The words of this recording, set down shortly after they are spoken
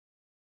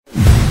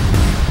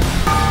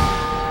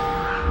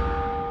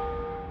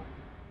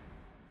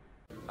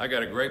I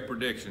got a great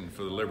prediction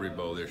for the Liberty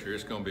Bowl this year.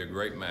 It's going to be a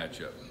great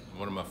matchup.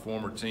 One of my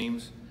former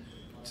teams,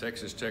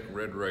 Texas Tech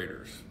Red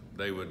Raiders.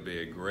 They would be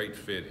a great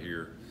fit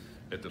here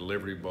at the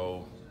Liberty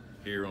Bowl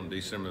here on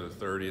December the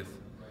 30th.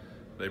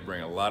 They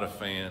bring a lot of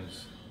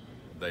fans.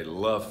 They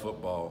love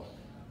football,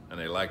 and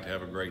they like to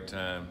have a great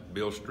time.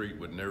 Beale Street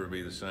would never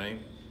be the same.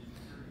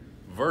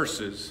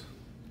 Versus,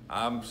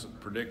 I'm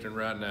predicting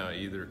right now,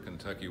 either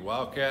Kentucky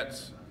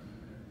Wildcats,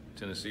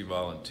 Tennessee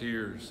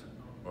Volunteers,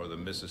 or the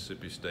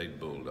Mississippi State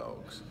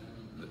Bulldogs.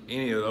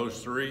 Any of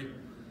those three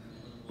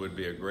would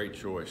be a great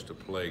choice to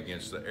play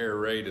against the air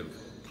raid of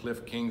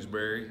Cliff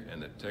Kingsbury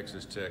and the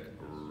Texas Tech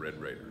Red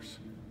Raiders.